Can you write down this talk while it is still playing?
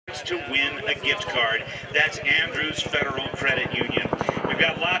chance to win a gift card. That's Andrews Federal Credit Union. We've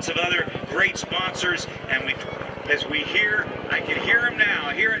got lots of other great sponsors, and as we hear, I can hear them now,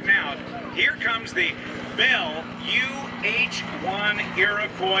 I hear it now. Here comes the Bell UH-1N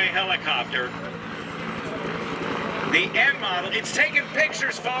Iroquois helicopter. The N model. It's taking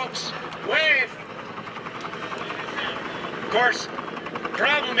pictures, folks. Wave. Of course,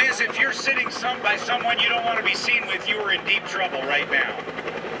 problem is if you're sitting by someone you don't want to be seen with, you are in deep trouble right now.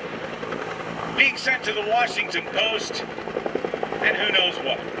 Being sent to the Washington Post, and who knows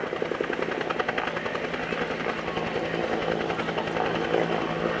what.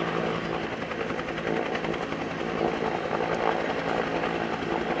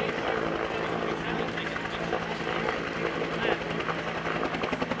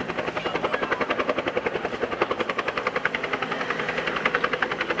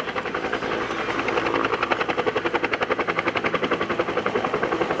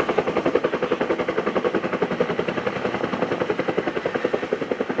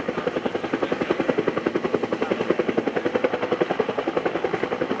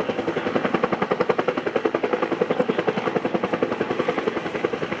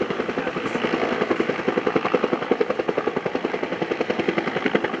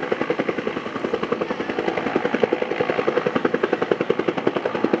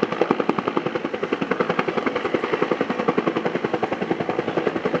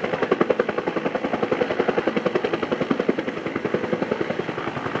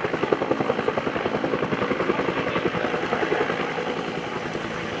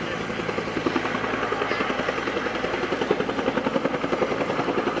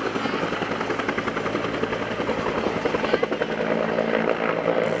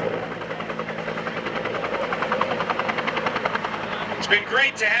 It's been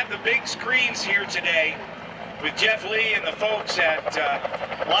great to have the big screens here today with Jeff Lee and the folks at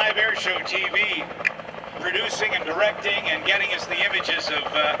Live Air Show TV producing and directing and getting us the images of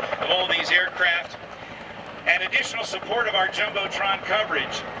all these aircraft. And additional support of our Jumbotron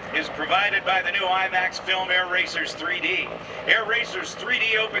coverage is provided by the new IMAX film Air Racers 3D. Air Racers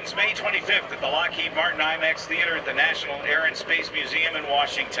 3D opens May 25th at the Lockheed Martin IMAX Theater at the National Air and Space Museum in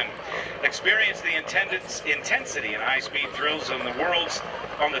Washington. Experience the intensity and high-speed thrills on the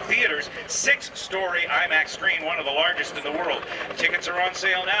theater's 6-story IMAX screen, one of the largest in the world. Tickets are on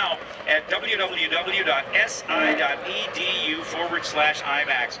sale now at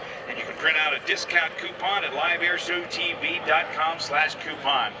www.si.edu/IMAX. And you can print out a discount coupon at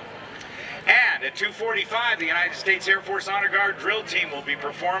liveairshowtv.com/coupon. And at 2:45, the United States Air Force Honor Guard drill team will be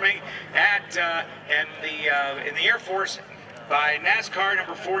performing in the Air Force by NASCAR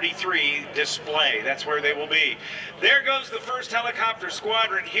number 43 display. That's where they will be. There goes the first helicopter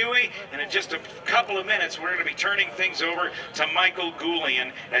squadron, Huey, and in just a couple of minutes we're going to be turning things over to Michael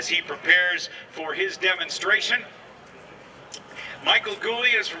Goulian as he prepares for his demonstration. Michael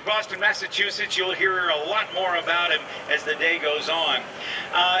Goulian is from Boston, Massachusetts. You'll hear a lot more about him as the day goes on.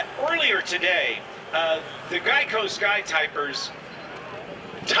 Earlier today, the Geico Sky Typers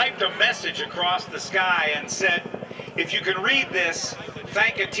typed a message across the sky and said, "If you can read this,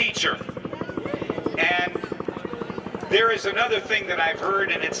 thank a teacher." And there is another thing that I've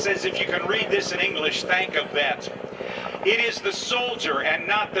heard, and it says, "If you can read this in English, thank a vet." It is the soldier and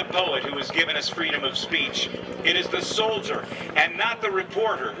not the poet who has given us freedom of speech. It is the soldier and not the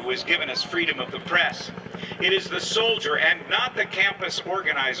reporter who has given us freedom of the press. It is the soldier and not the campus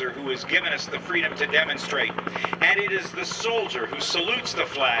organizer who has given us the freedom to demonstrate. And it is the soldier who salutes the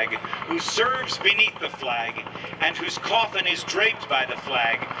flag, who serves beneath the flag, and whose coffin is draped by the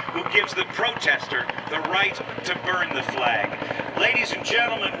flag, who gives the protester the right to burn the flag. Ladies and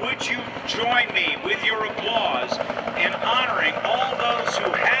gentlemen, would you join me with your applause in honoring all those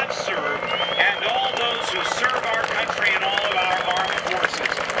who have served and all those who serve our country and all of our armed forces.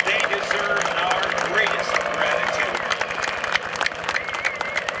 They deserve our greatest gratitude.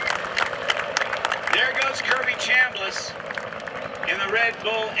 There goes Kirby Chambliss in the Red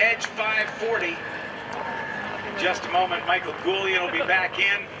Bull Edge 540. In just a moment, Michael Goulian will be back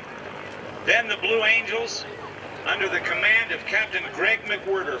in. Then the Blue Angels, under the command of Captain Greg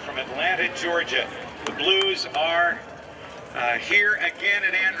McWhirter from Atlanta, Georgia. The Blues are here again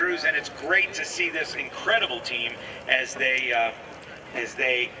at Andrews, and it's great to see this incredible team as they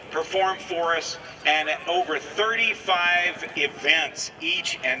perform for us, and at over 35 events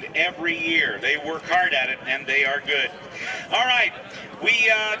each and every year. They work hard at it, and they are good. All right, we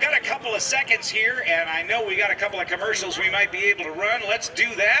got a couple of seconds here, and I know we got a couple of commercials we might be able to run. Let's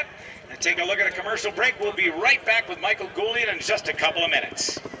do that and take a look at a commercial break. We'll be right back with Michael Goulian in just a couple of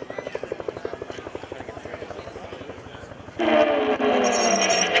minutes.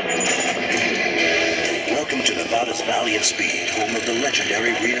 Valiant Speed, home of the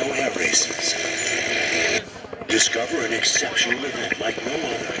legendary Reno Air Races. Discover an exceptional event like no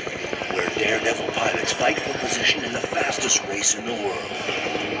other, where daredevil pilots fight for position in the fastest race in the world.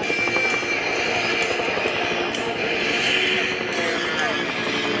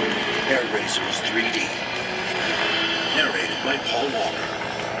 Air Racers 3D. Narrated by Paul Walker.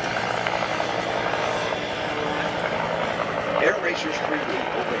 Air Racers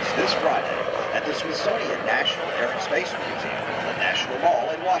 3D opens this Friday at the Smithsonian National Air and Space Museum, the National Mall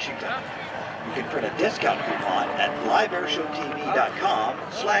in Washington. You can print a discount coupon at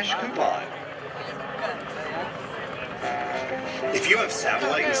liveairshowtv.com/coupon. If you have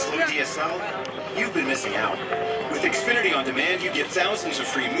satellite and slow DSL, you've been missing out. With Xfinity On Demand, you get thousands of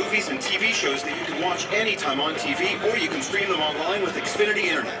free movies and TV shows that you can watch anytime on TV, or you can stream them online with Xfinity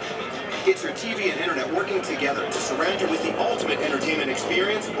Internet. It's your TV and internet working together to surround you with the ultimate entertainment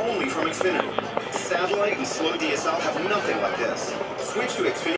experience only from Xfinity. Satellite and slow DSL have nothing like this. Switch to Xfinity.